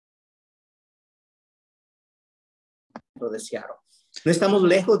centro de Seattle. No estamos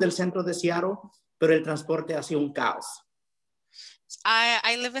lejos del centro de Seattle, pero el transporte ha sido un caos.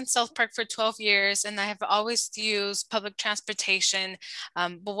 I live in South Park for 12 years and I have always used public transportation.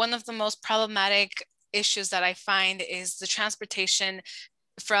 But one of the most problematic issues that I find is the transportation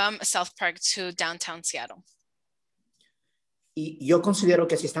from South Park to downtown Seattle. Y yo considero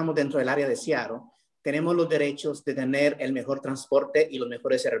que si estamos dentro del área de Seattle, tenemos los derechos de tener el mejor transporte y los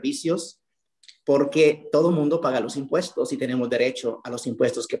mejores servicios, porque todo el mundo paga los impuestos y tenemos derecho a los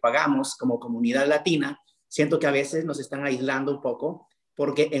impuestos que pagamos como comunidad latina. Siento que a veces nos están aislando un poco,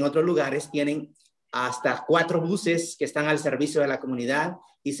 porque en otros lugares tienen hasta 4 buses que están al servicio de la comunidad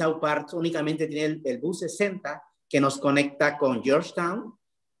y South Park únicamente tiene el bus 60 que nos conecta con Georgetown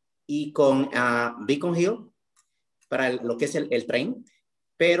y con Beacon Hill para lo que es el tren,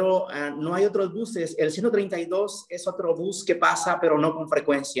 pero no hay otros buses. El 132 es otro bus que pasa, pero no con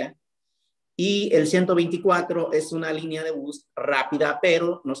frecuencia. Y el 124 es una línea de bus rápida,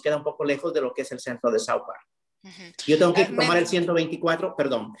 pero nos queda un poco lejos de lo que es el centro de South Park. Yo tengo que tomar el 124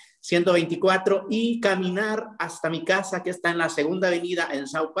 y caminar hasta mi casa, que está en la segunda avenida en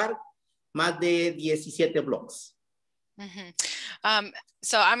South Park, más de 17 blocks.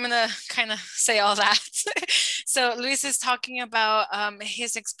 So I'm going to kind of say all that. So Luis is talking about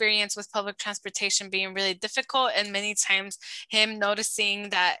his experience with public transportation being really difficult, and many times him noticing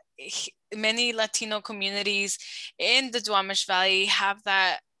that many Latino communities in the Duwamish Valley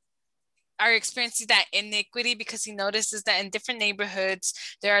are experiencing that inequity, because he notices that in different neighborhoods,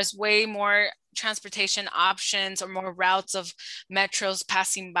 there's way more transportation options or more routes of metros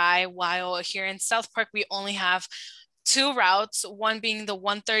passing by, while here in South Park, we only have 2 routes, one being the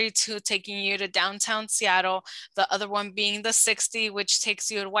 132 taking you to downtown Seattle, the other one being the 60, which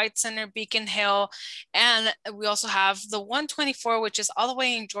takes you to White Center, Beacon Hill, and we also have the 124, which is all the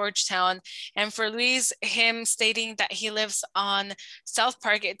way in Georgetown. And for Luis, him stating that he lives on South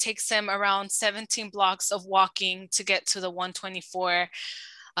Park, it takes him around 17 blocks of walking to get to the 124,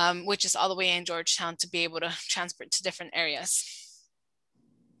 which is all the way in Georgetown, to be able to transport to different areas.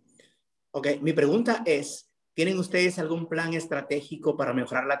 Okay, mi pregunta es, ¿tienen ustedes algún plan estratégico para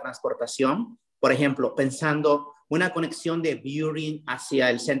mejorar la transportación? Por ejemplo, pensando una conexión de Burien hacia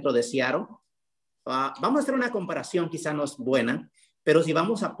el centro de Seattle. Vamos a hacer una comparación, quizá no es buena, pero si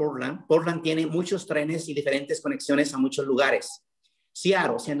vamos a Portland, Portland tiene muchos trenes y diferentes conexiones a muchos lugares.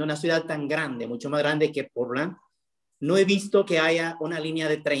 Seattle, siendo una ciudad tan grande, mucho más grande que Portland, no he visto que haya una línea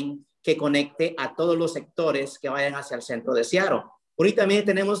de tren que conecte a todos los sectores que vayan hacia el centro de Seattle. Ahorita también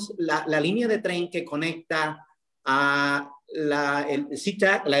tenemos la línea de tren que conecta a el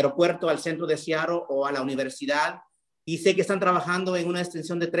SeaTac, el aeropuerto, al centro de Seattle o a la universidad. Y sé que están trabajando en una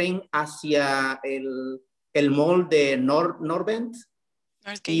extensión de tren hacia el mall de Northbend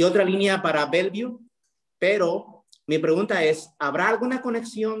y otra línea para Bellevue. Pero mi pregunta es, ¿habrá alguna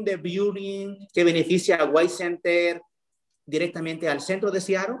conexión de Burien que beneficie a White Center directamente al centro de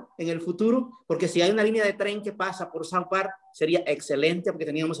Seattle en el futuro? Porque si hay una línea de tren que pasa por South Park, sería excelente porque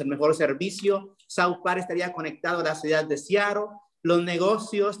teníamos el mejor servicio. South Park estaría conectado a la ciudad de Seattle, los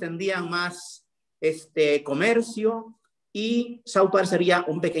negocios tendrían más comercio y South Park sería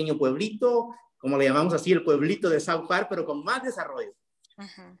un pequeño pueblito, como le llamamos así, el pueblito de South Park, pero con más desarrollo.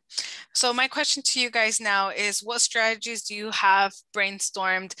 So my question to you guys now is, what strategies do you have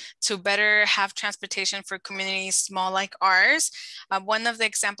brainstormed to better have transportation for communities small like ours? One of the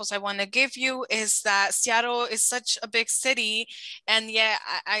examples I want to give you is that Seattle is such a big city, and yet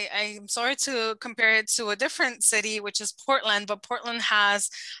I'm sorry to compare it to a different city, which is Portland, but Portland has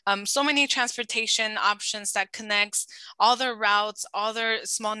so many transportation options that connects all their routes, all their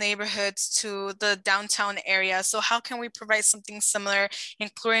small neighborhoods to the downtown area. So how can we provide something similar,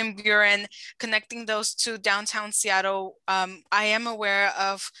 including Burien, connecting those to downtown Seattle? I am aware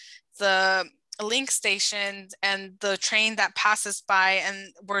of the link station and the train that passes by,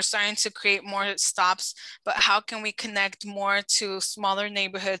 and we're starting to create more stops, but how can we connect more to smaller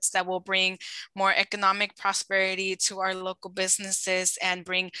neighborhoods that will bring more economic prosperity to our local businesses and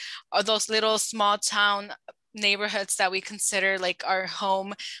bring those little small town neighborhoods that we consider like our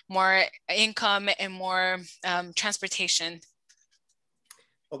home more income and more transportation?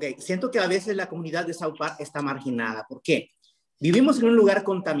 Ok, siento que a veces la comunidad de South Park está marginada. ¿Por qué? Vivimos en un lugar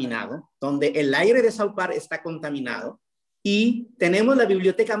contaminado, donde el aire de South Park está contaminado y tenemos la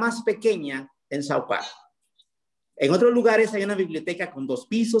biblioteca más pequeña en South Park. En otros lugares hay una biblioteca con 2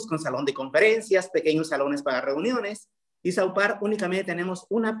 pisos, con salón de conferencias, pequeños salones para reuniones, y South Park únicamente tenemos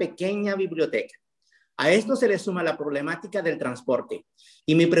una pequeña biblioteca. A esto se le suma la problemática del transporte.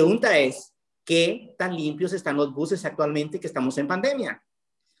 Y mi pregunta es, ¿qué tan limpios están los buses actualmente que estamos en pandemia?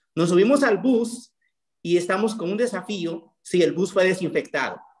 Nos subimos al bus y estamos con un desafío si el bus fue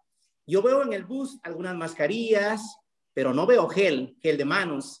desinfectado. Yo veo en el bus algunas mascarillas, pero no veo gel de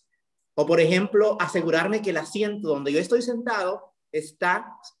manos. O, por ejemplo, asegurarme que el asiento donde yo estoy sentado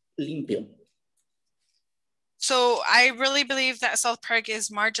está limpio. So I really believe that South Park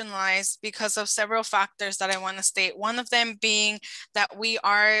is marginalized because of several factors that I want to state. One of them being that we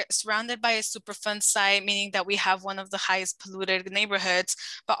are surrounded by a Superfund site, meaning that we have one of the highest polluted neighborhoods,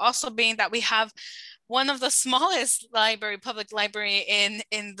 but also being that we have one of the smallest public library in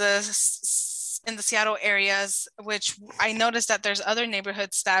the Seattle areas, which I noticed that there's other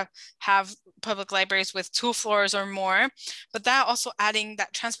neighborhoods that have public libraries with 2 floors or more, but that also adding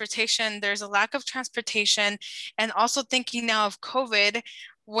that transportation, there's a lack of transportation, and also thinking now of COVID,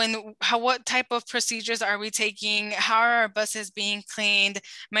 what type of procedures are we taking? How are our buses being cleaned?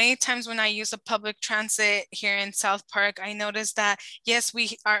 Many times when I use a public transit here in South Park, I notice that yes,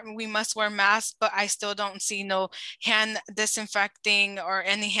 we must wear masks, but I still don't see no hand disinfecting or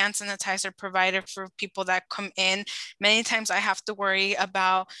any hand sanitizer provided for people that come in. Many times I have to worry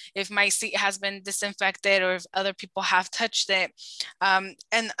about if my seat has been disinfected or if other people have touched it.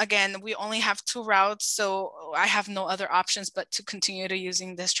 And again, we only have 2 routes, so I have no other options but to continue to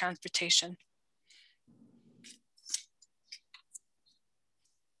using this transportation.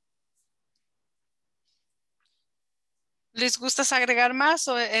 ¿Les gusta agregar más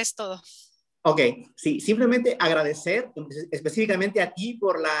o es todo? Ok, sí, simplemente agradecer específicamente a ti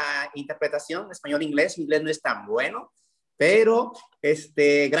por la interpretación español-inglés. Mi inglés no es tan bueno, pero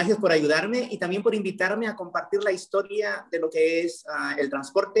gracias por ayudarme y también por invitarme a compartir la historia de lo que es el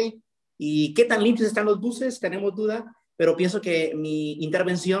transporte y qué tan limpios están los buses. Tenemos duda, pero pienso que mi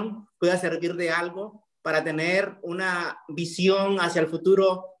intervención pueda servir de algo para tener una visión hacia el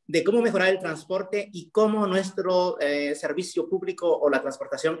futuro de cómo mejorar el transporte y cómo nuestro servicio público o la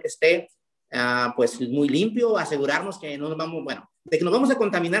transportación esté pues muy limpio, asegurarnos que no nos vamos, bueno, de que nos vamos a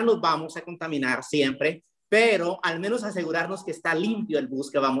contaminar siempre, pero al menos asegurarnos que está limpio el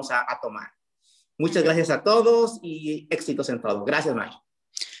bus que vamos a tomar. Muchas gracias a todos y éxitos en todo. Gracias, Maggie.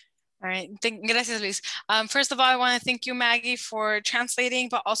 All right, gracias, Luis. First of all, I want to thank you, Maggie, for translating,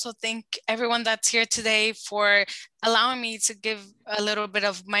 but also thank everyone that's here today for allowing me to give a little bit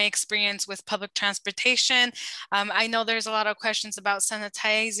of my experience with public transportation. I know there's a lot of questions about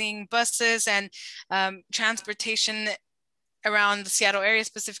sanitizing buses and transportation around the Seattle area,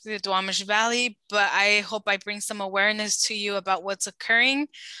 specifically the Duwamish Valley, but I hope I bring some awareness to you about what's occurring.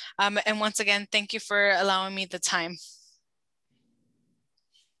 And once again, thank you for allowing me the time.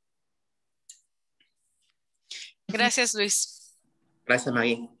 Gracias, Luis. Gracias,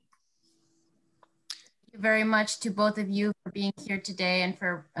 Maggie. Thank you very much to both of you for being here today and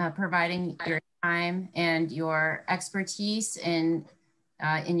for providing your time and your expertise in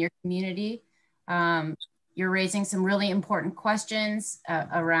your community. You're raising some really important questions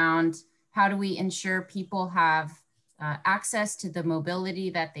around how do we ensure people have access to the mobility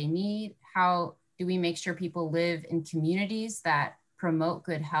that they need? How do we make sure people live in communities that promote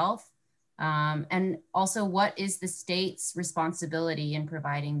good health? And also, what is the state's responsibility in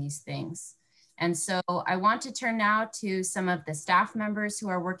providing these things? And so I want to turn now to some of the staff members who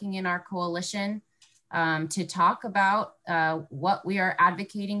are working in our coalition to talk about what we are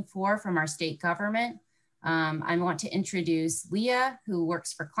advocating for from our state government. I want to introduce Leah, who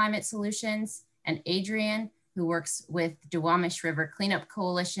works for Climate Solutions, and Adrian, who works with Duwamish River Cleanup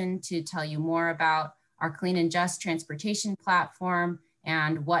Coalition, to tell you more about our Clean and Just Transportation Platform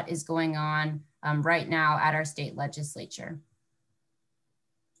and what is going on right now at our state legislature.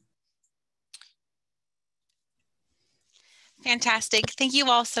 Fantastic. Thank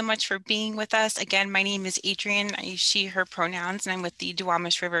you all so much for being with us. Again, my name is Adrian. I use she, her pronouns, and I'm with the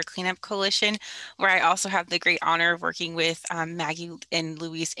Duwamish River Cleanup Coalition, where I also have the great honor of working with Maggie and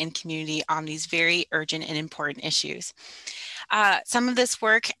Luis in community on these very urgent and important issues. Some of this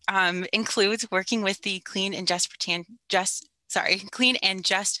work includes working with the Clean and Just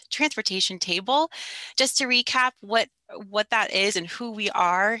Transportation Table. Just to recap what that is and who we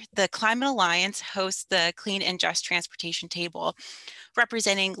are, the Climate Alliance hosts the Clean and Just Transportation Table,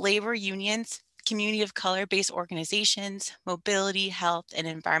 representing labor unions, community of color-based organizations, mobility, health, and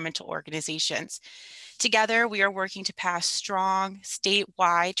environmental organizations. Together, we are working to pass strong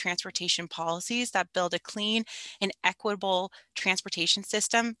statewide transportation policies that build a clean and equitable transportation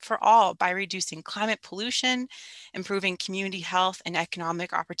system for all by reducing climate pollution, improving community health and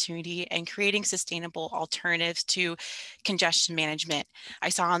economic opportunity, and creating sustainable alternatives to congestion management. I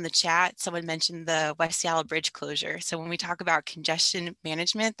saw in the chat, someone mentioned the West Seattle Bridge closure. So when we talk about congestion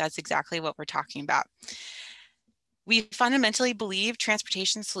management, that's exactly what we're talking about. We fundamentally believe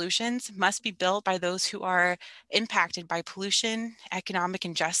transportation solutions must be built by those who are impacted by pollution, economic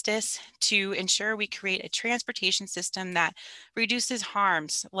injustice, to ensure we create a transportation system that reduces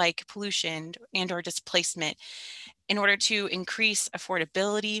harms like pollution and/or displacement in order to increase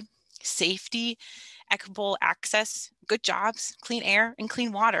affordability, safety, equitable access, good jobs, clean air, and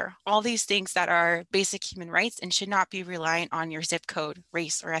clean water. All these things that are basic human rights and should not be reliant on your zip code,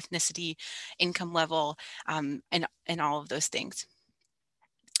 race or ethnicity, income level, and all of those things.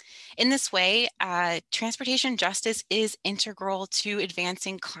 In this way, transportation justice is integral to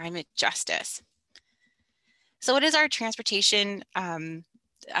advancing climate justice. So what is our transportation,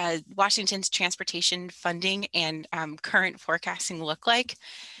 Washington's transportation funding and current forecasting look like?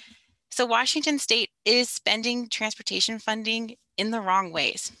 So Washington State is spending transportation funding in the wrong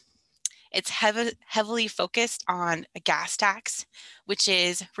ways. It's heavily focused on a gas tax, which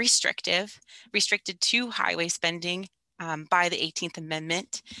is restricted to highway spending by the 18th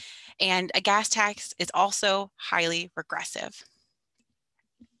Amendment. And a gas tax is also highly regressive.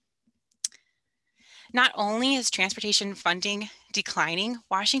 Not only is transportation funding declining,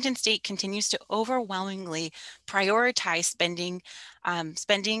 Washington State continues to overwhelmingly prioritize spending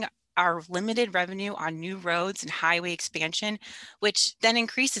our limited revenue on new roads and highway expansion, which then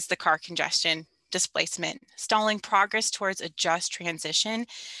increases the car congestion, displacement, stalling progress towards a just transition,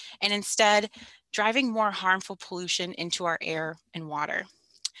 and instead driving more harmful pollution into our air and water.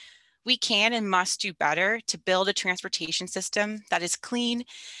 We can and must do better to build a transportation system that is clean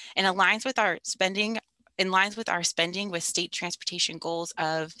and aligns with our spending with state transportation goals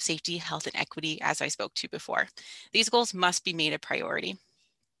of safety, health, and equity, as I spoke to before. These goals must be made a priority.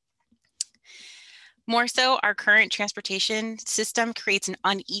 More so, our current transportation system creates an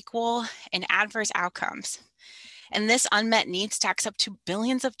unequal and adverse outcomes. And this unmet need stacks up to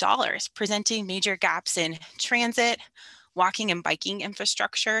billions of dollars, presenting major gaps in transit, walking and biking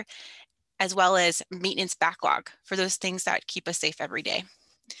infrastructure, as well as maintenance backlog for those things that keep us safe every day.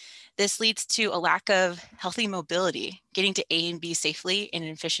 This leads to a lack of healthy mobility, getting to A and B safely in an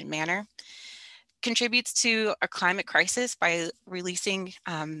efficient manner, contributes to a climate crisis by releasing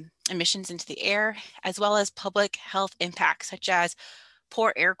emissions into the air, as well as public health impacts such as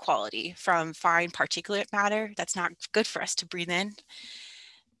poor air quality from fine particulate matter that's not good for us to breathe in,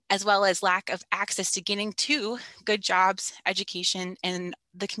 as well as lack of access to getting to good jobs, education, and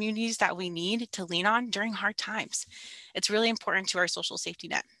the communities that we need to lean on during hard times. It's really important to our social safety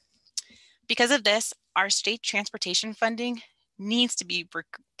net. Because of this, our state transportation funding needs to be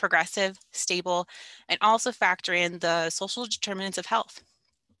progressive, stable, and also factor in the social determinants of health.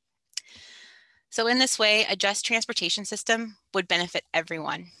 So in this way, a just transportation system would benefit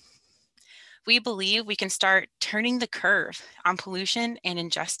everyone. We believe we can start turning the curve on pollution and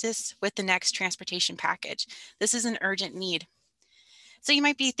injustice with the next transportation package. This is an urgent need. So you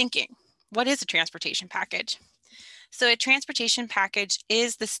might be thinking, what is a transportation package? So a transportation package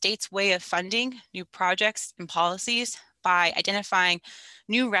is the state's way of funding new projects and policies by identifying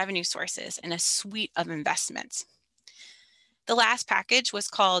new revenue sources and a suite of investments. The last package was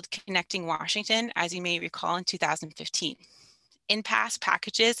called Connecting Washington, as you may recall, in 2015. In past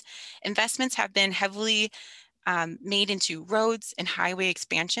packages, investments have been heavily made into roads and highway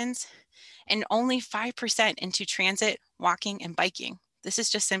expansions, and only 5% into transit, walking, and biking. This is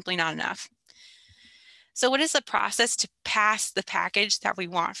just simply not enough. So what is the process to pass the package that we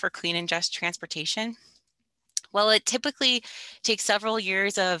want for clean and just transportation? Well, it typically takes several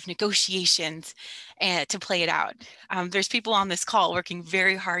years of negotiations to play it out. There's people on this call working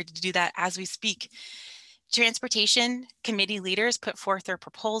very hard to do that as we speak. Transportation committee leaders put forth their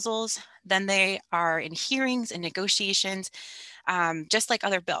proposals, then they are in hearings and negotiations, just like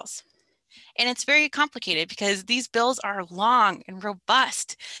other bills. And it's very complicated because these bills are long and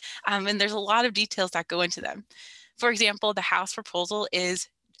robust, and there's a lot of details that go into them. For example, the House proposal is,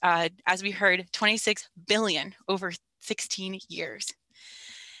 as we heard, $26 billion over 16 years.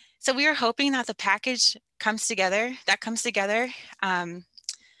 So we are hoping that the package comes together.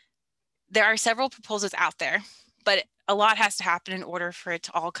 There are several proposals out there, but a lot has to happen in order for it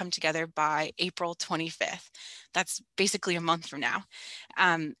to all come together by April 25th. That's basically a month from now.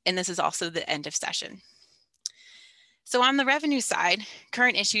 And this is also the end of session. So on the revenue side,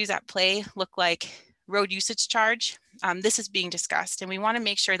 current issues at play look like road usage charge. This is being discussed, and we want to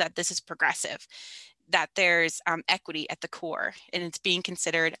make sure that this is progressive, that there's equity at the core, and it's being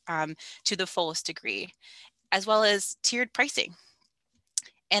considered to the fullest degree, as well as tiered pricing.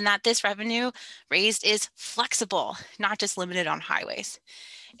 And that this revenue raised is flexible, not just limited on highways.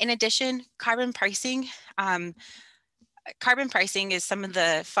 In addition, carbon pricing carbon pricing is some of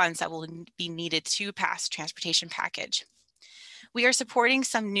the funds that will be needed to pass transportation package. We are supporting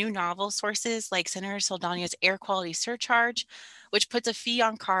some new novel sources like Senator Saldana's air quality surcharge, which puts a fee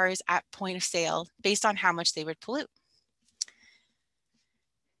on cars at point of sale based on how much they would pollute.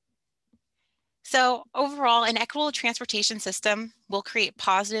 So overall, an equitable transportation system will create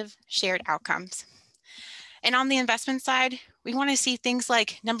positive shared outcomes. And on the investment side, we want to see things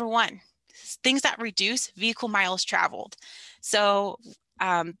like, number one, things that reduce vehicle miles traveled. So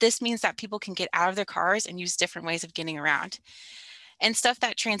this means that people can get out of their cars and use different ways of getting around. And stuff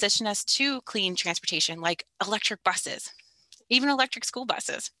that transition us to clean transportation, like electric buses, even electric school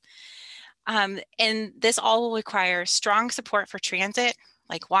buses. And this all will require strong support for transit,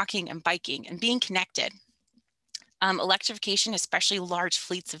 like walking and biking and being connected. Electrification, especially large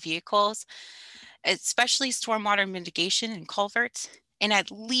fleets of vehicles, especially stormwater mitigation and culverts, and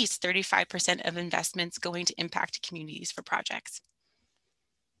at least 35% of investments going to impact communities for projects.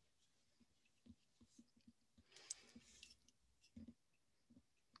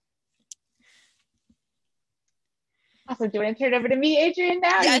 Awesome. Do you want to turn it over to me, Adrian,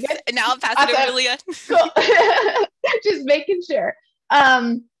 now? Yes, now I'll pass it over to Leah. Cool. Just making sure.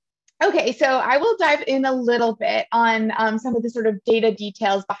 Okay, so I will dive in a little bit on some of the sort of data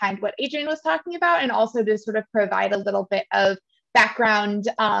details behind what Adrian was talking about, and also to sort of provide a little bit of background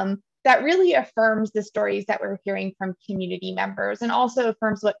that really affirms the stories that we're hearing from community members, and also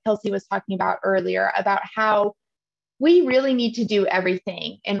affirms what Kelsey was talking about earlier about how we really need to do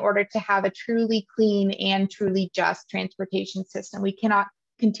everything in order to have a truly clean and truly just transportation system. We cannot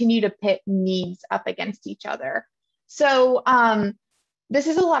continue to pit needs up against each other. So this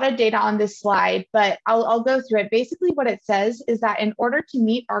is a lot of data on this slide, but I'll go through it. Basically what it says is that in order to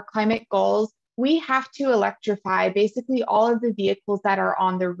meet our climate goals, we have to electrify basically all of the vehicles that are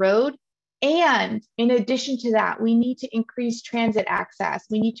on the road. And in addition to that, we need to increase transit access.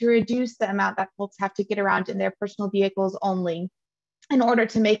 We need to reduce the amount that folks have to get around in their personal vehicles only in order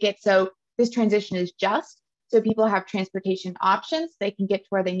to make it so this transition is just, so people have transportation options, they can get to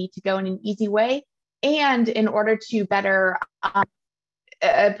where they need to go in an easy way, and in order to better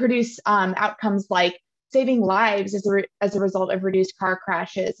produce outcomes like saving lives as a result of reduced car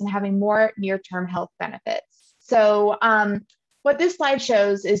crashes and having more near-term health benefits. So what this slide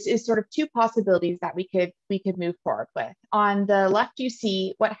shows is sort of two possibilities that we could move forward with. On the left, you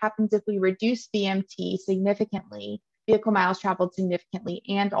see what happens if we reduce VMT significantly, vehicle miles traveled significantly,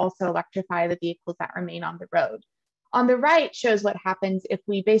 and also electrify the vehicles that remain on the road. On the right shows what happens if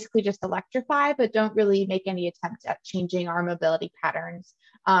we basically just electrify, but don't really make any attempt at changing our mobility patterns.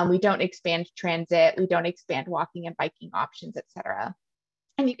 We don't expand transit, we don't expand walking and biking options, et cetera.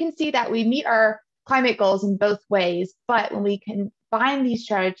 And you can see that we meet our climate goals in both ways, but when we combine these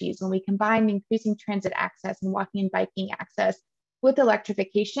strategies, when we combine increasing transit access and walking and biking access with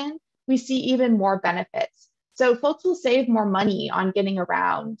electrification, we see even more benefits. So folks will save more money on getting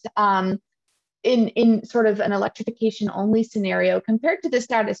around in sort of an electrification only scenario. Compared to the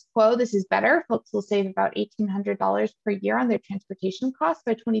status quo, this is better. Folks will save about $1,800 per year on their transportation costs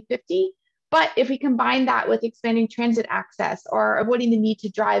by 2050. But if we combine that with expanding transit access or avoiding the need to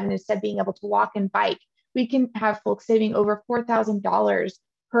drive and instead being able to walk and bike, we can have folks saving over $4,000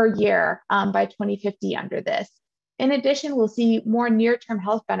 per year by 2050 under this. In addition, we'll see more near-term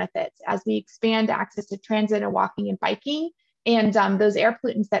health benefits as we expand access to transit and walking and biking. And those air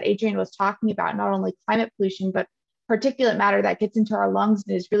pollutants that Adrian was talking about, not only climate pollution, but particulate matter that gets into our lungs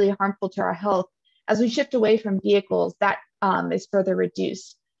and is really harmful to our health. As we shift away from vehicles, that is further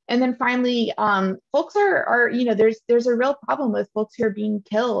reduced. And then finally, folks are there's a real problem with folks who are being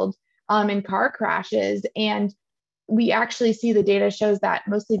killed in car crashes. And we actually see the data shows that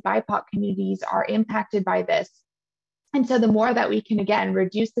mostly BIPOC communities are impacted by this. And so the more that we can, again,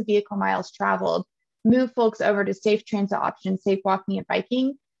 reduce the vehicle miles traveled, move folks over to safe transit options, safe walking and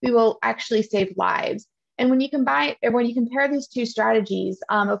biking, we will actually save lives. And when you compare these two strategies,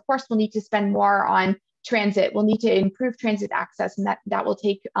 of course, we'll need to spend more on transit. We'll need to improve transit access, and that will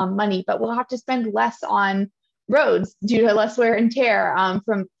take money, but we'll have to spend less on roads due to less wear and tear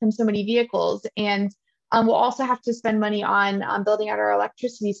from so many vehicles. And we'll also have to spend money on building out our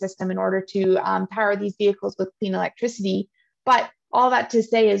electricity system in order to power these vehicles with clean electricity. But all that to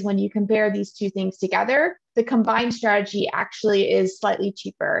say is when you compare these two things together, the combined strategy actually is slightly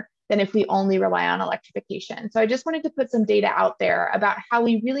cheaper than if we only rely on electrification. So I just wanted to put some data out there about how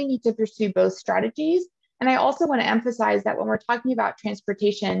we really need to pursue both strategies. And I also want to emphasize that when we're talking about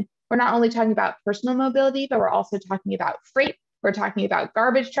transportation, we're not only talking about personal mobility, but we're also talking about freight. We're talking about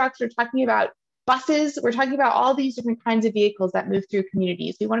garbage trucks. We're talking about buses. We're talking about all these different kinds of vehicles that move through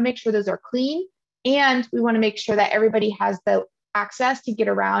communities. We want to make sure those are clean And we want to make sure that everybody has the access to get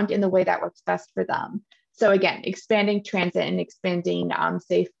around in the way that works best for them. So again, expanding transit and expanding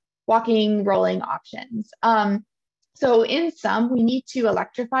safe walking, rolling options. So in sum, we need to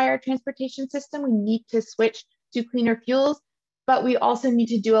electrify our transportation system. We need to switch to cleaner fuels, but we also need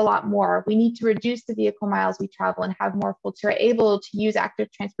to do a lot more. We need to reduce the vehicle miles we travel and have more folks who are able to use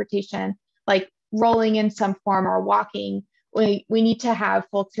active transportation, like rolling in some form or walking. We need to have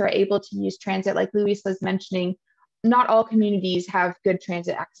folks who are able to use transit, like Luis was mentioning. Not all communities have good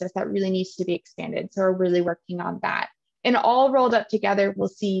transit access. That really needs to be expanded. So we're really working on that. And all rolled up together, we'll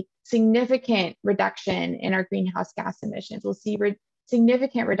see significant reduction in our greenhouse gas emissions. We'll see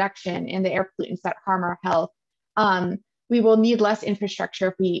significant reduction in the air pollutants that harm our health. We will need less infrastructure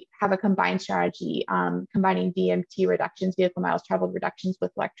if we have a combined strategy, combining VMT reductions, vehicle miles traveled reductions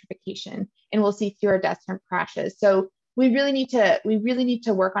with electrification, and we'll see fewer deaths from crashes. So we really need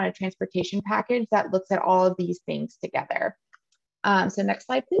to work on a transportation package that looks at all of these things together. So next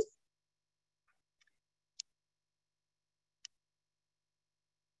slide, please.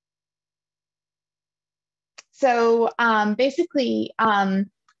 So basically,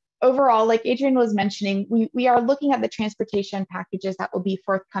 overall, like Adrian was mentioning, we are looking at the transportation packages that will be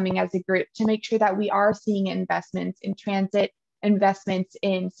forthcoming as a group to make sure that we are seeing investments in transit, investments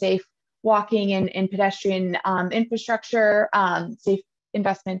in safe walking and pedestrian infrastructure, safe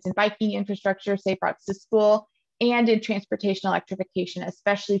investments in biking infrastructure, safe routes to school, and in transportation electrification,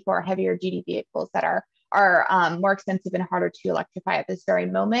 especially for heavier duty vehicles that are more expensive and harder to electrify at this very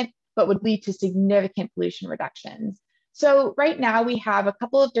moment, but would lead to significant pollution reductions. So right now we have a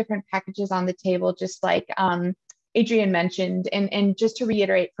couple of different packages on the table, just like Adrian mentioned, and just to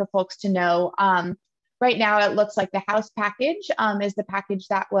reiterate for folks to know, right now it looks like the House package is the package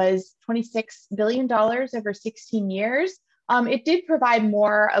that was $26 billion over 16 years. It did provide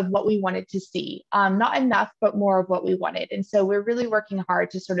more of what we wanted to see, not enough, but more of what we wanted. And so we're really working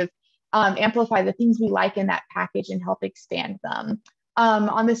hard to sort of amplify the things we like in that package and help expand them.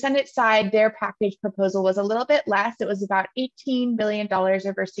 On the Senate side, their package proposal was a little bit less. It was about $18 billion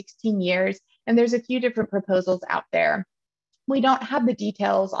over 16 years, and there's a few different proposals out there. We don't have the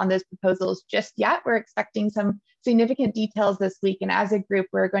details on those proposals just yet. We're expecting some significant details this week, and as a group,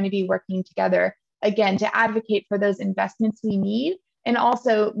 we're going to be working together, again, to advocate for those investments we need, and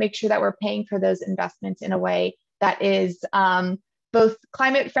also make sure that we're paying for those investments in a way that is both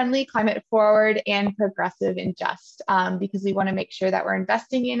climate friendly, climate forward, and progressive and just, because we want to make sure that we're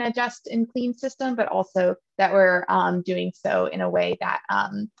investing in a just and clean system, but also that we're doing so in a way that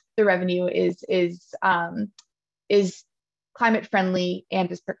the revenue is climate friendly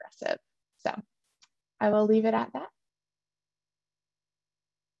and is progressive. So I will leave it at that.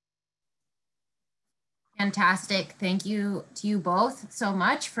 Fantastic. Thank you to you both so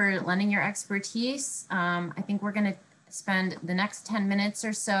much for lending your expertise. I think we're going to spend the next 10 minutes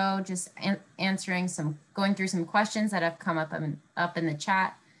or so just going through some questions that have come up in the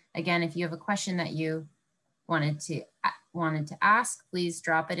chat. Again, if you have a question that you wanted to ask, please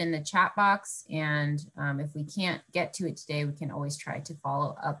drop it in the chat box. And if we can't get to it today, we can always try to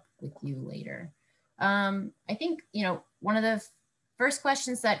follow up with you later. I think, one of the first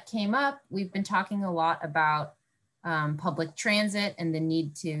questions that came up, we've been talking a lot about public transit and the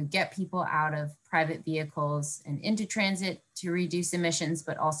need to get people out of private vehicles and into transit to reduce emissions,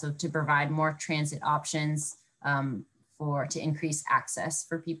 but also to provide more transit options to increase access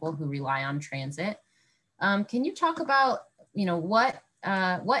for people who rely on transit. Can you talk about, what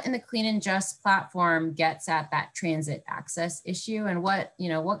in the Clean and Just platform gets at that transit access issue, and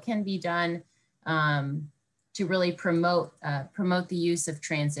what can be done to really promote the use of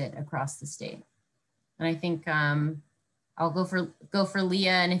transit across the state? And I think I'll go for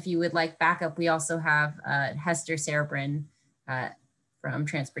Leah, and if you would like backup, we also have Hester Serbrin from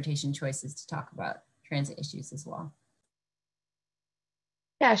Transportation Choices to talk about transit issues as well.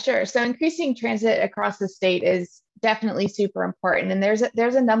 Yeah, sure. So increasing transit across the state is definitely super important, and there's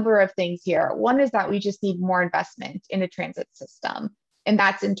a number of things here. One is that we just need more investment in a transit system, and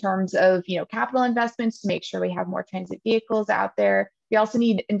that's in terms of capital investments to make sure we have more transit vehicles out there. We also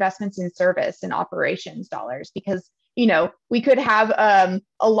need investments in service and operations dollars, because we could have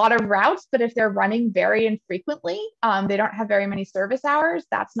a lot of routes, but if they're running very infrequently, they don't have very many service hours.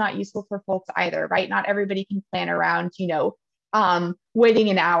 That's not useful for folks either, right? Not everybody can plan around, waiting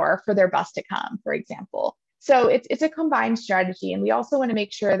an hour for their bus to come, for example. So it's a combined strategy. And we also want to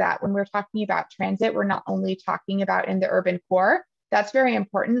make sure that when we're talking about transit, we're not only talking about in the urban core. That's very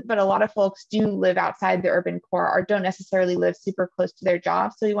important, but a lot of folks do live outside the urban core or don't necessarily live super close to their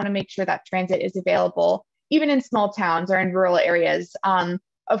jobs. So we want to make sure that transit is available even in small towns or in rural areas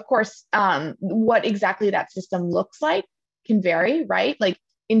of course, what exactly that system looks like can vary, right? Like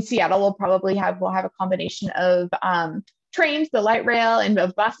in Seattle, we'll have a combination of trains, the light rail, and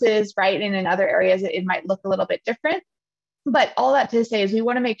of buses, right? And in other areas, it might look a little bit different. But all that to say is we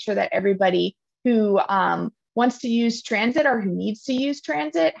want to make sure that everybody who wants to use transit or who needs to use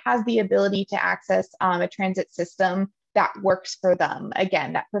transit has the ability to access a transit system that works for them.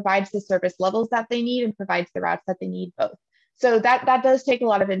 Again, that provides the service levels that they need and provides the routes that they need both. So that does take a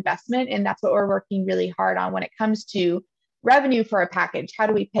lot of investment, and that's what we're working really hard on when it comes to revenue for a package. How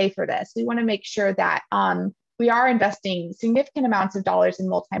do we pay for this? We want to make sure that we are investing significant amounts of dollars in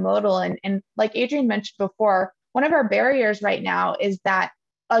multimodal. And like Adrienne mentioned before, one of our barriers right now is that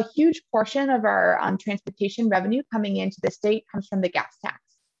a huge portion of our transportation revenue coming into the state comes from the gas tax.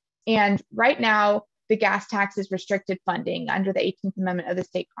 And right now, the gas tax is restricted funding under the 18th Amendment of the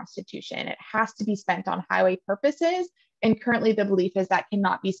state constitution. It has to be spent on highway purposes. And currently the belief is that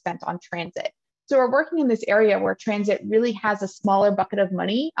cannot be spent on transit. So we're working in this area where transit really has a smaller bucket of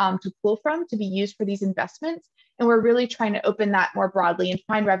money to pull from to be used for these investments. And we're really trying to open that more broadly and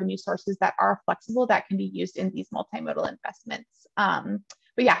find revenue sources that are flexible that can be used in these multimodal investments.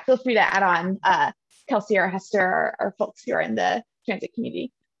 But yeah, feel free to add on Kelsey or Hester or folks who are in the transit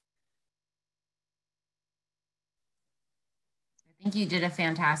community. I think you did a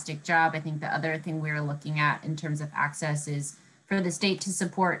fantastic job. I think the other thing we were looking at in terms of access is for the state to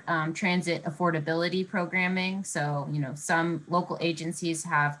support transit affordability programming. So, you know, some local agencies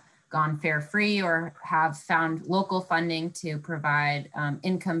have gone fare free or have found local funding to provide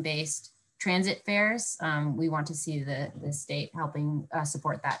income-based transit fares. We want to see the state helping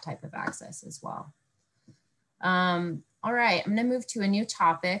support that type of access as well. All right, I'm going to move to a new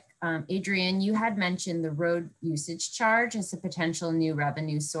topic. Adrienne, you had mentioned the road usage charge as a potential new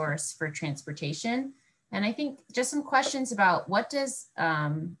revenue source for transportation. And I think just some questions about what does,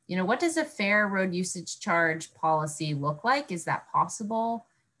 what does a fair road usage charge policy look like? Is that possible?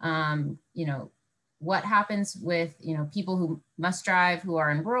 What happens with, people who must drive, who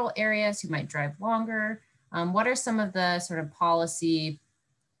are in rural areas, who might drive longer? What are some of the sort of policy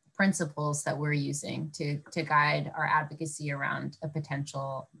principles that we're using to guide our advocacy around a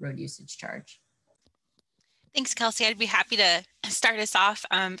potential road usage charge? Thanks, Kelsey. I'd be happy to start us off.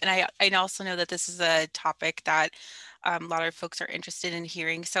 And I also know that this is a topic that a lot of folks are interested in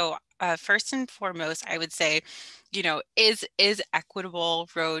hearing. So first and foremost, I would say, is equitable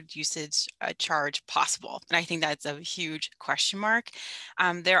road usage charge possible? And I think that's a huge question mark.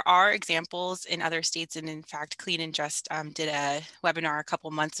 There are examples in other states, and in fact, Clean and Just did a webinar a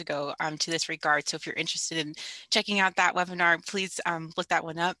couple months ago to this regard. So if you're interested in checking out that webinar, please look that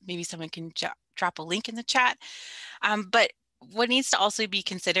one up. Maybe someone can drop a link in the chat. But what needs to also be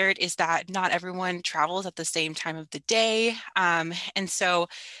considered is that not everyone travels at the same time of the day. And so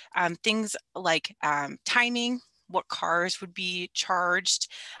things like timing, what cars would be charged.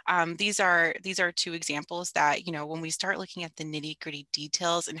 These are two examples that, when we start looking at the nitty-gritty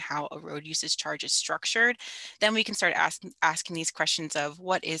details and how a road usage charge is structured, then we can start asking these questions of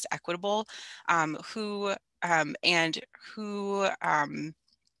what is equitable,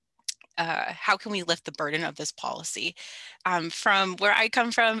 how can we lift the burden of this policy? From where I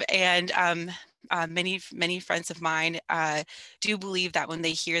come from, and many friends of mine do believe that when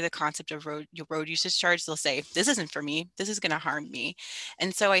they hear the concept of road usage charge, they'll say, this isn't for me, this is going to harm me.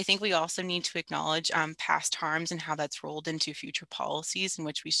 And so I think we also need to acknowledge past harms and how that's rolled into future policies in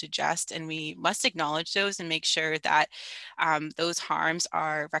which we suggest, and we must acknowledge those and make sure that those harms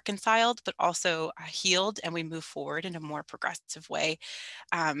are reconciled, but also healed, and we move forward in a more progressive way.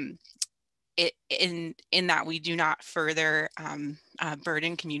 In that we do not further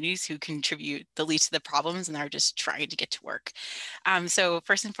burden communities who contribute the least to the problems and are just trying to get to work. So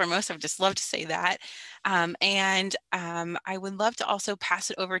first and foremost, I would just love to say that. And I would love to also pass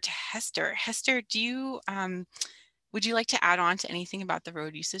it over to Hester. Hester, would you like to add on to anything about the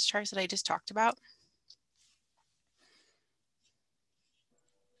road usage charge that I just talked about?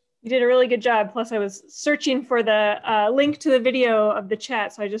 You did a really good job. Plus I was searching for the link to the video of the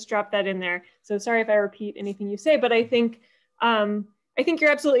chat, so I just dropped that in there. So sorry if I repeat anything you say, but I think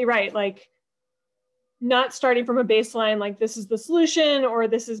you're absolutely right. Like, not starting from a baseline, like this is the solution or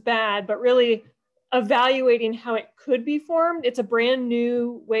this is bad, but really evaluating how it could be formed. It's a brand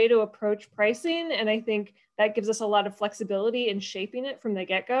new way to approach pricing. And I think that gives us a lot of flexibility in shaping it from the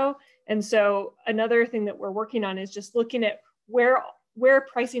get-go. And so another thing that we're working on is just looking at where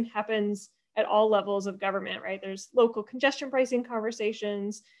pricing happens at all levels of government, right? There's local congestion pricing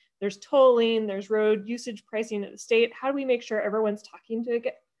conversations, there's tolling, there's road usage pricing at the state. How do we make sure everyone's talking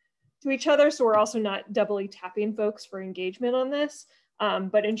to each other so we're also not doubly tapping folks for engagement on this?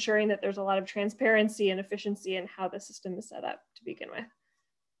 but ensuring that there's a lot of transparency and efficiency in how the system is set up to begin with.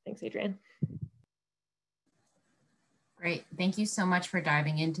 Thanks, Adrienne. Great, thank you so much for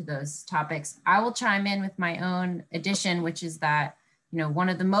diving into those topics. I will chime in with my own addition, which is that, one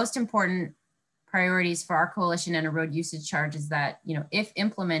of the most important priorities for our coalition and a road usage charge is that, if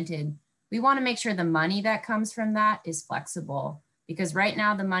implemented, we want to make sure the money that comes from that is flexible, because right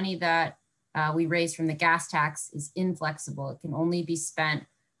now the money that we raise from the gas tax is inflexible. It can only be spent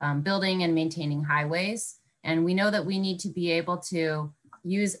building and maintaining highways. And we know that we need to be able to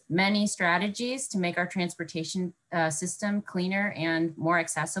use many strategies to make our transportation system cleaner and more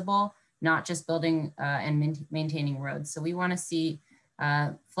accessible, not just building and maintaining roads. So we want to see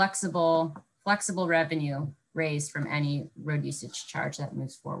flexible revenue raised from any road usage charge that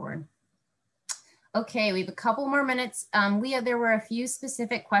moves forward. Okay, we have a couple more minutes. Leah, there were a few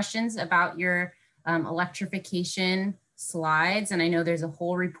specific questions about your electrification slides, and I know there's a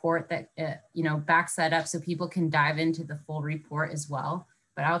whole report that backs that up, so people can dive into the full report as well.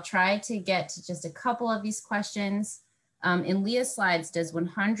 But I'll try to get to just a couple of these questions. In Leah's slides, does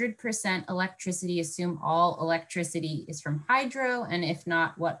 100% electricity assume all electricity is from hydro? And if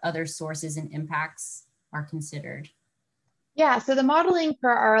not, what other sources and impacts are considered? Yeah, so the modeling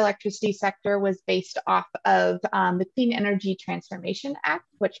for our electricity sector was based off of the Clean Energy Transformation Act,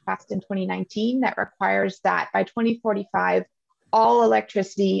 which passed in 2019, that requires that by 2045, all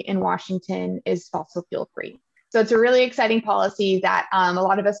electricity in Washington is fossil fuel free. So it's a really exciting policy that a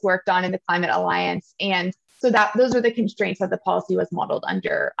lot of us worked on in the Climate Alliance. And so those are the constraints that the policy was modeled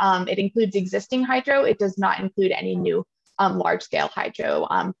under. It includes existing hydro. It does not include any new large scale hydro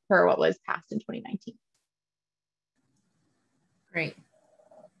per what was passed in 2019. Great.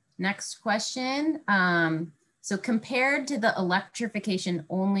 Next question. So compared to the electrification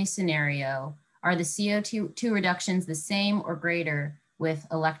only scenario, are the CO2 reductions the same or greater with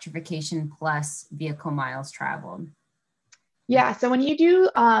electrification plus vehicle miles traveled? Yeah, so when you do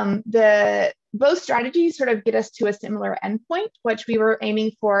both strategies sort of get us to a similar endpoint, which we were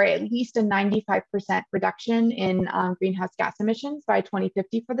aiming for at least a 95% reduction in greenhouse gas emissions by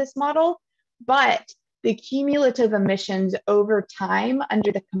 2050 for this model. But the cumulative emissions over time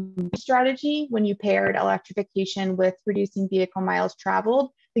under the combined strategy, when you paired electrification with reducing vehicle miles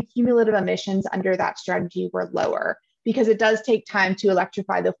traveled, the cumulative emissions under that strategy were lower, because it does take time to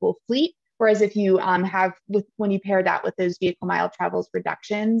electrify the full fleet. Whereas if you when you pair that with those vehicle mile travels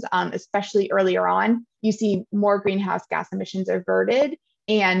reductions, especially earlier on, you see more greenhouse gas emissions averted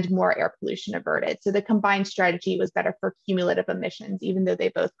and more air pollution averted. So the combined strategy was better for cumulative emissions, even though they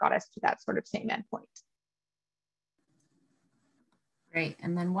both got us to that sort of same endpoint. Great.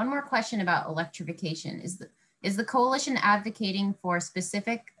 And then one more question about electrification. Is the coalition advocating for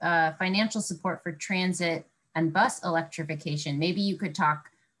specific financial support for transit and bus electrification? Maybe you could talk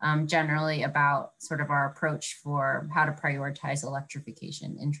generally about sort of our approach for how to prioritize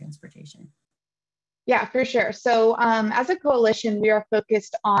electrification in transportation. Yeah, for sure. So as a coalition, we are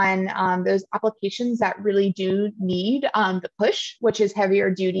focused on those applications that really do need the push, which is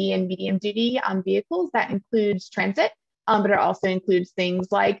heavier duty and medium duty vehicles. That includes transit, but it also includes things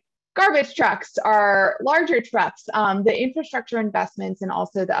like garbage trucks or larger trucks. The infrastructure investments and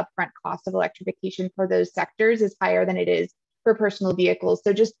also the upfront cost of electrification for those sectors is higher than it is for personal vehicles.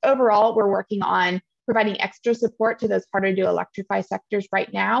 So just overall, we're working on providing extra support to those harder to electrify sectors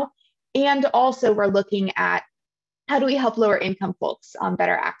right now. And also we're looking at how do we help lower income folks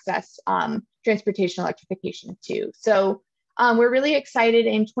better access transportation electrification too. So we're really excited.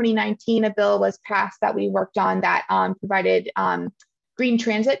 In 2019, a bill was passed that we worked on that provided green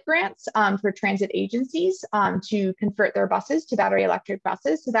transit grants for transit agencies to convert their buses to battery electric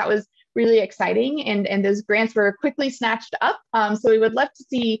buses. So that was really exciting. And those grants were quickly snatched up. So we would love to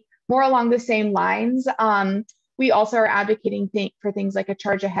see more along the same lines. We also are advocating for things like a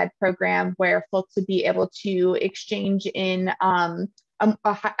charge ahead program where folks would be able to exchange in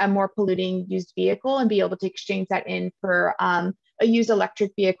a more polluting used vehicle and be able to exchange that in for a used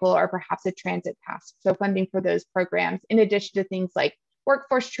electric vehicle or perhaps a transit pass. So funding for those programs, in addition to things like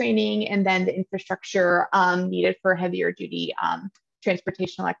workforce training and then the infrastructure needed for heavier duty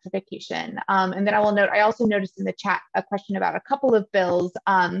transportation electrification. And then I will note, I also noticed in the chat a question about a couple of bills,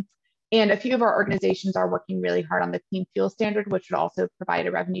 and a few of our organizations are working really hard on the clean fuel standard, which would also provide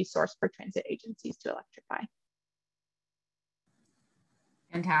a revenue source for transit agencies to electrify.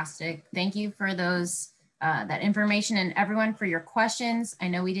 Fantastic. Thank you for those, that information, and everyone for your questions. I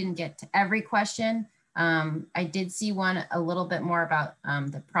know we didn't get to every question. I did see one a little bit more about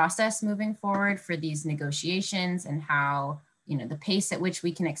the process moving forward for these negotiations and how, the pace at which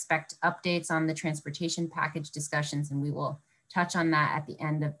we can expect updates on the transportation package discussions, and we will touch on that at the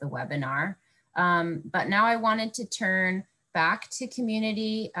end of the webinar. But now I wanted to turn back to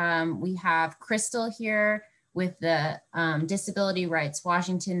community. We have Crystal here with the Disability Rights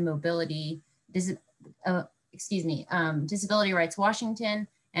Washington Disability Rights Washington,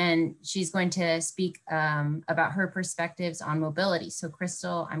 and she's going to speak about her perspectives on mobility. So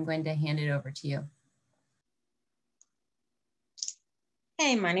Crystal, I'm going to hand it over to you.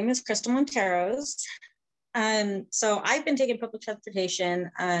 Hey, my name is Crystal Monteros. So I've been taking public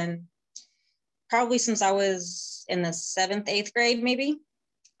transportation probably since I was in the 7th, 8th grade, maybe.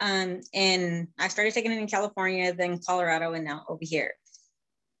 And I started taking it in California, then Colorado, and now over here.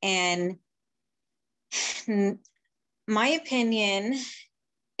 And my opinion,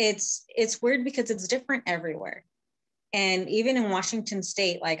 it's weird because it's different everywhere. And even in Washington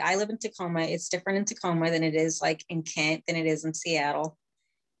State, like I live in Tacoma, it's different in Tacoma than it is like in Kent, than it is in Seattle,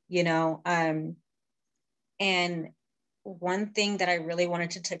 you know. And one thing that I really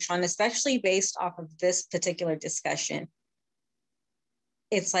wanted to touch on, especially based off of this particular discussion,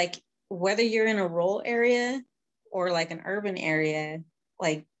 it's like whether you're in a rural area or like an urban area,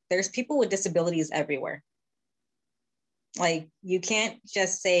 like there's people with disabilities everywhere. Like you can't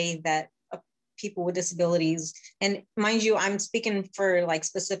just say that people with disabilities, and mind you, I'm speaking for like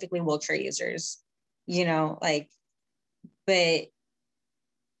specifically wheelchair users, you know, like, but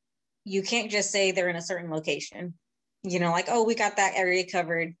you can't just say they're in a certain location, you know, like, oh, we got that area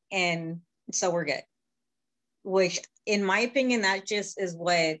covered and so we're good. Which in my opinion, that just is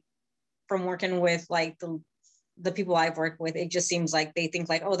what, from working with like the people I've worked with, it just seems like they think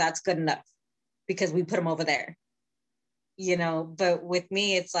like, oh, that's good enough because we put them over there, you know. But with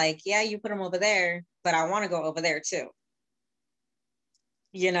me, it's like, yeah, you put them over there, but I want to go over there too,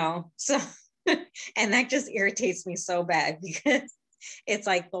 you know. So and that just irritates me so bad because it's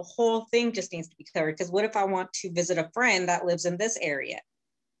like the whole thing just needs to be covered. Because what if I want to visit a friend that lives in this area,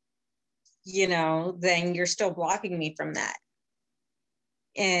 you know, then you're still blocking me from that.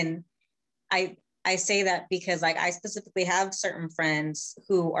 And I say that because like I specifically have certain friends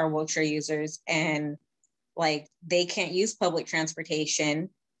who are wheelchair users and like they can't use public transportation.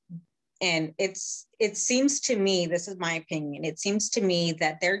 And it seems to me, this is my opinion, it seems to me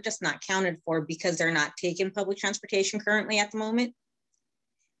that they're just not counted for because they're not taking public transportation currently at the moment.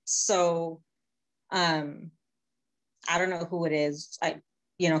 So I don't know who it is,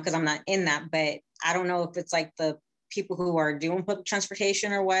 you know, because I'm not in that, but I don't know if it's like the people who are doing public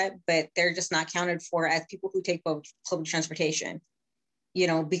transportation or what, but they're just not counted for as people who take public transportation, you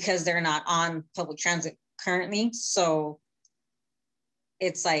know, because they're not on public transit currently. So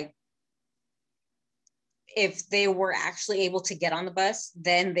it's like, if they were actually able to get on the bus,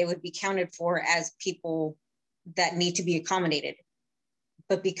 then they would be counted for as people that need to be accommodated.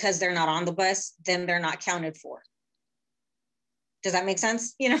 But because they're not on the bus, then they're not counted for. Does that make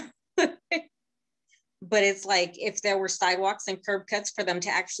sense? You know? But it's like, if there were sidewalks and curb cuts for them to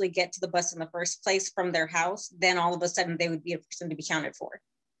actually get to the bus in the first place from their house, then all of a sudden they would be a person to be counted for.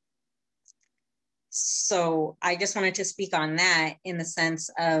 So I just wanted to speak on that in the sense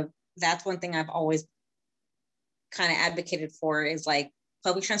of, that's one thing I've always kind of advocated for, is like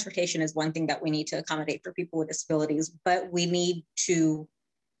public transportation is one thing that we need to accommodate for people with disabilities, but we need to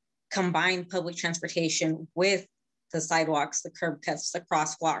combine public transportation with the sidewalks, the curb cuts, the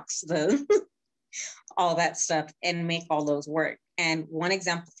crosswalks, the all that stuff, and make all those work. And one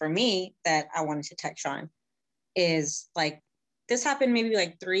example for me that I wanted to touch on is like, this happened maybe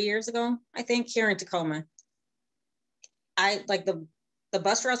like 3 years ago, I think, here in Tacoma. I like the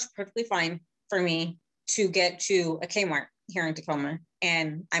bus routes were perfectly fine for me to get to a Kmart here in Tacoma.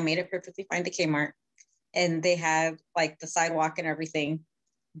 And I made it perfectly fine to Kmart. And they had like the sidewalk and everything,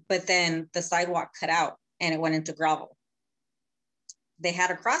 but then the sidewalk cut out and it went into gravel. They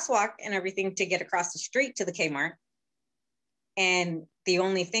had a crosswalk and everything to get across the street to the Kmart. And the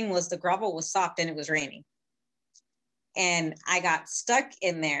only thing was the gravel was soft and it was raining. And I got stuck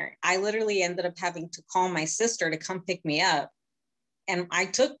in there. I literally ended up having to call my sister to come pick me up. And I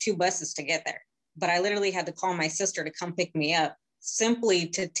took 2 buses to get there, but I literally had to call my sister to come pick me up simply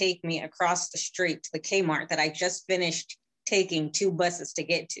to take me across the street to the Kmart that I just finished taking 2 buses to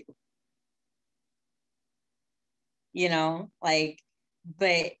get to. You know, like,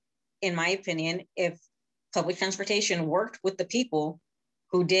 but in my opinion, if public transportation worked with the people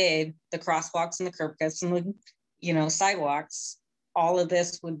who did the crosswalks and the curb cuts and the, you know, sidewalks, all of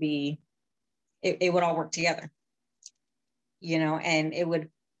this would be, it would all work together, you know, and it would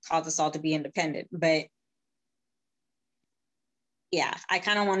cause us all to be independent. But yeah, I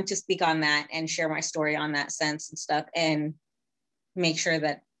kind of wanted to speak on that and share my story on that sense and stuff, and make sure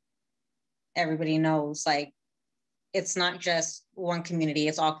that everybody knows, like, it's not just one community,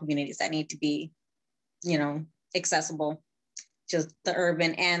 it's all communities that need to be, you know, accessible, just the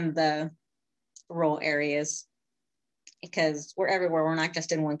urban and the rural areas, because we're everywhere. We're not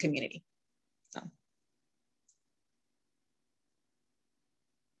just in one community. So.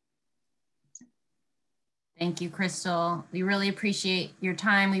 Thank you, Crystal. We really appreciate your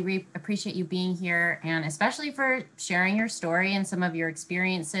time. We appreciate you being here, and especially for sharing your story and some of your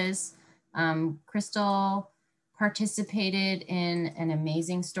experiences. Crystal participated in an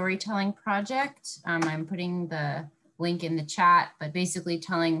amazing storytelling project. I'm putting the link in the chat, but basically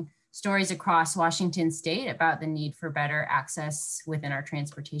telling stories across Washington State about the need for better access within our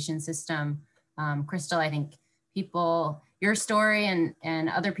transportation system. Crystal, I think your story and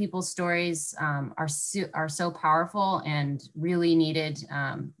other people's stories are so powerful and really needed.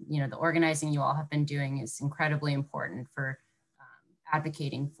 You know, the organizing you all have been doing is incredibly important for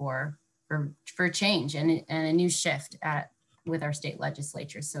advocating for change and a new shift with our state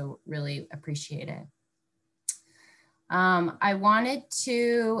legislatures. So really appreciate it. I wanted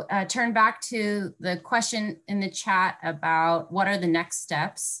to turn back to the question in the chat about what are the next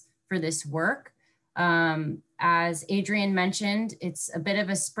steps for this work. As Adrian mentioned, it's a bit of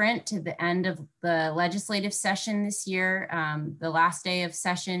a sprint to the end of the legislative session this year. The last day of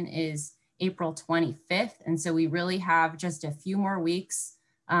session is April 25th. And so we really have just a few more weeks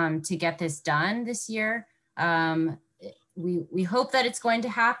to get this done this year. We hope that it's going to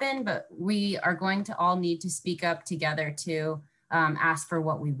happen, but we are going to all need to speak up together to ask for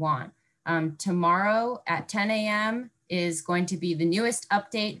what we want. Tomorrow at 10 a.m. is going to be the newest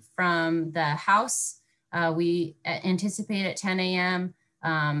update from the House. We anticipate at 10 a.m.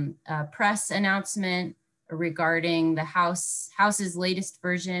 A press announcement regarding the House's latest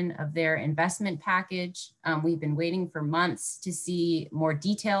version of their investment package. We've been waiting for months to see more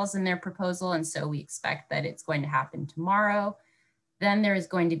details in their proposal, and so we expect that it's going to happen tomorrow. Then there is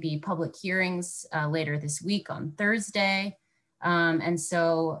going to be public hearings later this week on Thursday. And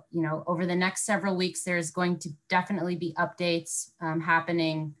so, you know, over the next several weeks, there's going to definitely be updates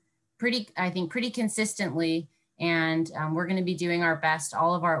happening I think pretty consistently. And we're going to be doing our best,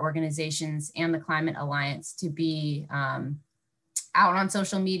 all of our organizations and the Climate Alliance, to be out on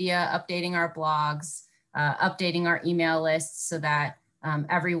social media, updating our blogs, updating our email lists so that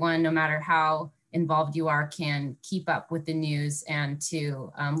everyone, no matter how involved you are, can keep up with the news and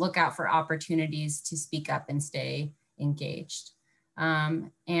to look out for opportunities to speak up and stay engaged.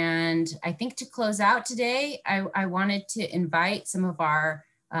 And I think to close out today, I wanted to invite some of our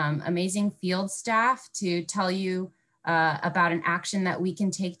amazing field staff to tell you about an action that we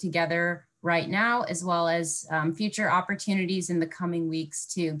can take together right now, as well as future opportunities in the coming weeks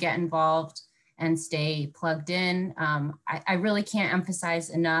to get involved and stay plugged in. I really can't emphasize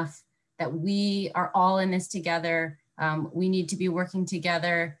enough that we are all in this together. We need to be working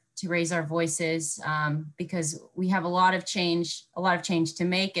together to raise our voices because we have a lot of change to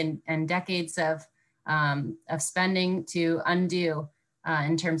make and decades of spending to undo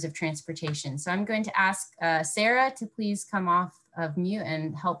in terms of transportation. So I'm going to ask Sarah to please come off of mute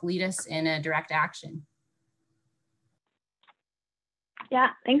and help lead us in a direct action. Yeah,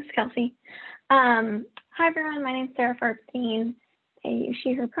 thanks, Kelsey. Hi, everyone. My name is Sarah Farpstein. I use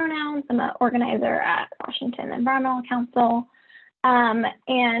she, her pronouns. I'm an organizer at Washington Environmental Council.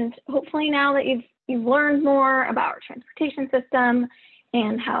 And hopefully now that you've learned more about our transportation system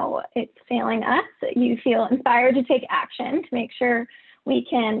and how it's failing us, you feel inspired to take action to make sure we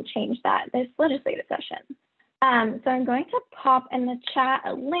can change that this legislative session. So I'm going to pop in the chat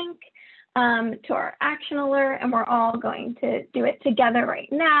a link to our action alert, and we're all going to do it together right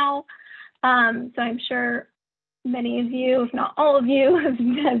now. So I'm sure many of you, if not all of you,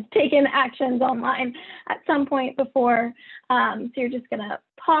 have taken actions online at some point before. So you're just gonna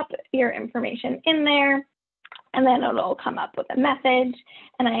pop your information in there, and then it'll come up with a message.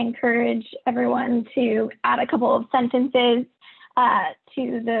 And I encourage everyone to add a couple of sentences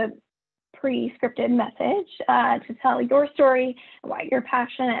to the pre-scripted message to tell your story and why you're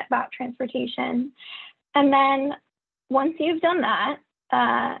passionate about transportation. And then once you've done that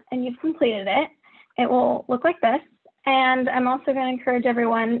and you've completed it, it will look like this. And I'm also going to encourage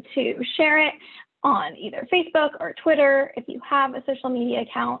everyone to share it on either Facebook or Twitter if you have a social media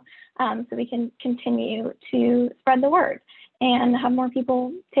account, so we can continue to spread the word and have more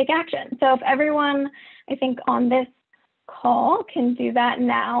people take action. So if everyone, I think, on this call can do that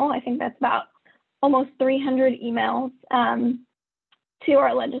now, I think that's about almost 300 emails to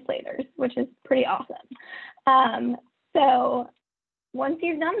our legislators, which is pretty awesome. So once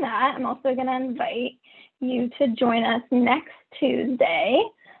you've done that, I'm also going to invite you to join us next Tuesday.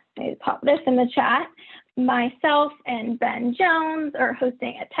 Let me pop this in the chat myself and Ben Jones are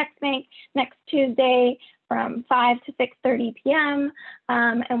hosting a text bank next Tuesday from 5 to 6:30 p.m.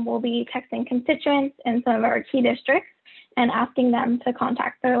 And we'll be texting constituents in some of our key districts and asking them to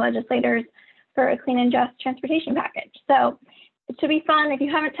contact their legislators for a clean and just transportation package. So it should be fun. If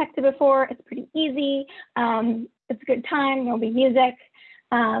you haven't texted before, it's pretty easy. It's a good time. There'll be music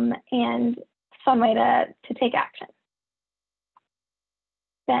and fun way to take action.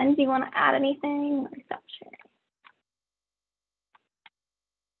 Ben, do you want to add anything or stop sharing?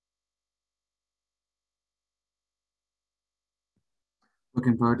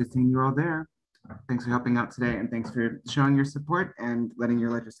 Looking forward to seeing you all there. Thanks for helping out today, and thanks for showing your support and letting your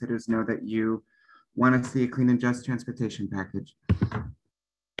legislators know that you want to see a clean and just transportation package.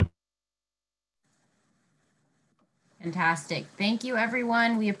 Fantastic. Thank you,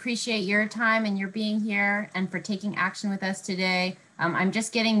 everyone. We appreciate your time and your being here and for taking action with us today. I'm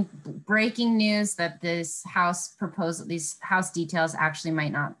just getting breaking news that this House proposal, these House details actually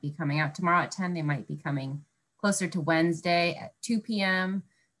might not be coming out tomorrow at 10. They might be coming closer to Wednesday at 2 p.m.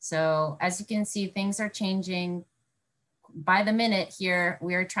 So as you can see, things are changing by the minute here.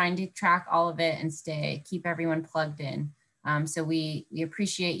 We are trying to track all of it and keep everyone plugged in. So we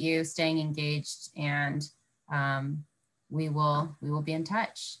appreciate you staying engaged, and we will be in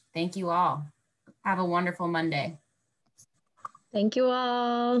touch. Thank you all. Have a wonderful Monday. Thank you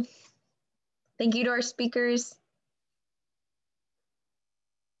all. Thank you to our speakers.